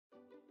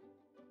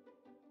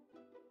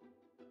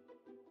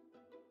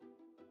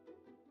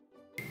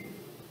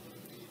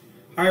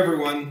Hi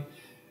everyone.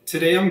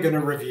 Today I'm going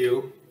to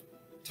review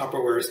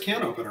Tupperware's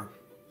can opener.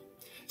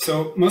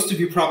 So most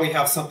of you probably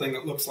have something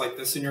that looks like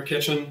this in your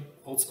kitchen,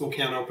 old school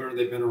can opener.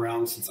 They've been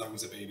around since I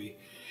was a baby.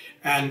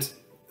 And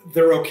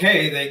they're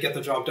okay, they get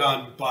the job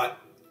done, but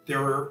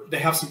they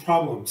have some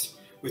problems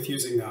with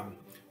using them.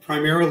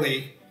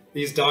 Primarily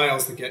these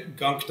dials that get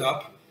gunked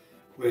up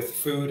with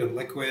food and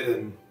liquid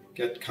and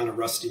get kind of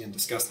rusty and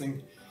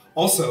disgusting.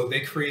 Also,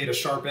 they create a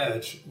sharp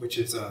edge, which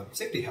is a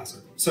safety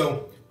hazard.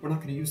 So we're not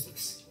going to use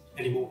this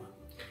anymore.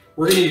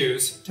 We're going to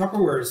use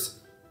Tupperware's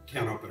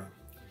can opener.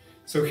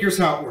 So here's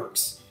how it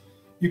works.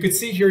 You can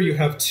see here you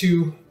have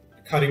two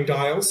cutting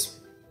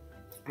dials.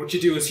 What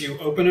you do is you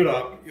open it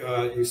up,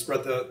 you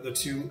spread the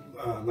two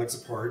legs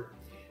apart,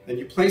 and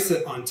you place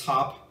it on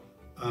top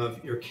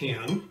of your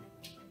can,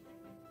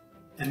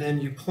 and then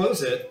you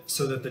close it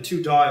so that the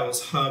two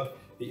dials hug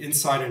the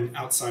inside and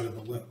outside of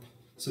the lip.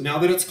 So now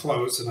that it's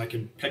closed and I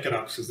can pick it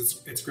up because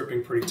it's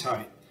gripping pretty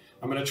tight,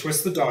 I'm going to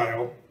twist the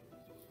dial,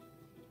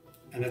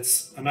 and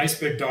it's a nice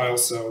big dial,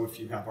 so if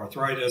you have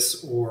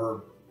arthritis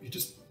or you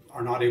just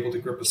are not able to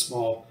grip a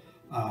small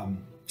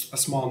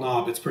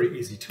knob, it's pretty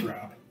easy to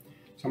grab.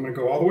 So I'm going to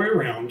go all the way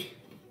around,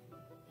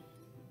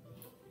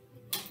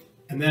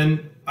 and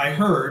then I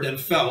heard and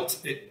felt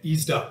it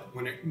eased up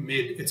when it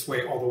made its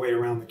way all the way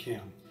around the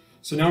can.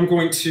 So now I'm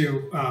going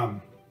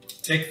to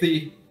take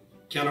the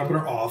can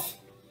opener off,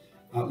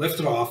 lift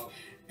it off,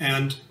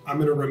 and I'm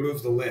going to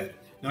remove the lid.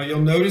 Now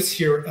you'll notice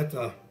here at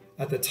the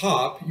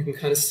top, you can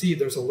kind of see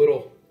there's a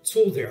little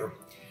tool there,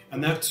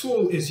 and that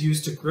tool is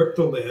used to grip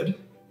the lid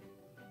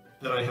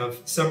that I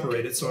have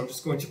separated. So I'm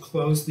just going to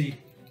close the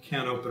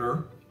can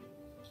opener,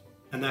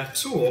 and that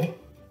tool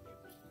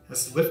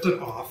has lifted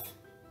off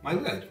my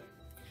lid.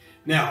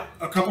 Now,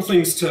 a couple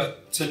things to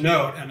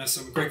note, and there's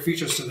some great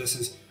features to this,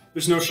 is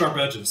there's no sharp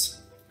edges.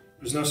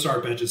 There's no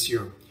sharp edges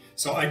here.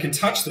 So I can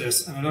touch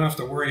this and I don't have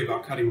to worry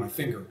about cutting my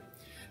finger.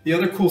 The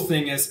other cool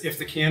thing is if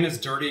the can is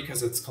dirty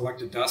because it's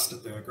collected dust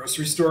at the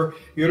grocery store,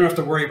 you don't have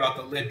to worry about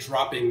the lid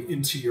dropping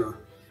into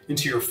your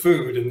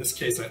food, in this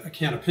case a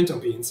can of pinto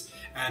beans,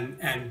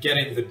 and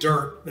getting the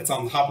dirt that's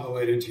on the top of the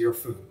lid into your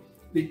food.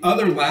 The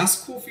other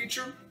last cool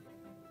feature,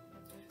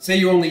 say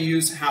you only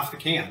use half the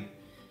can,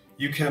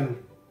 you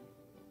can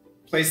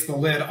place the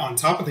lid on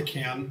top of the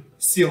can,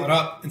 seal it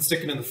up, and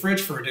stick it in the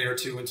fridge for a day or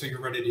two until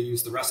you're ready to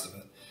use the rest of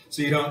it.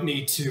 So you don't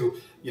need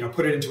to,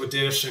 put it into a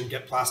dish and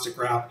get plastic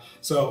wrap.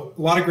 So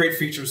a lot of great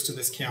features to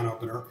this can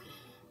opener.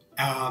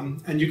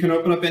 And you can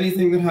open up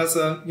anything that has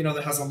a,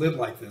 that has a lid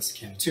like this,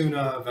 can of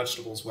tuna,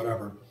 vegetables,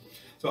 whatever.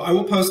 So I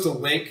will post a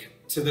link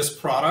to this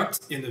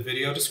product in the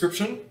video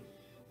description.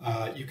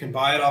 You can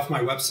buy it off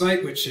my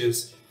website, which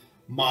is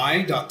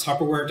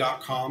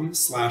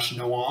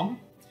my.tupperware.com/Noam.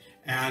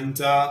 And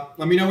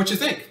let me know what you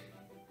think.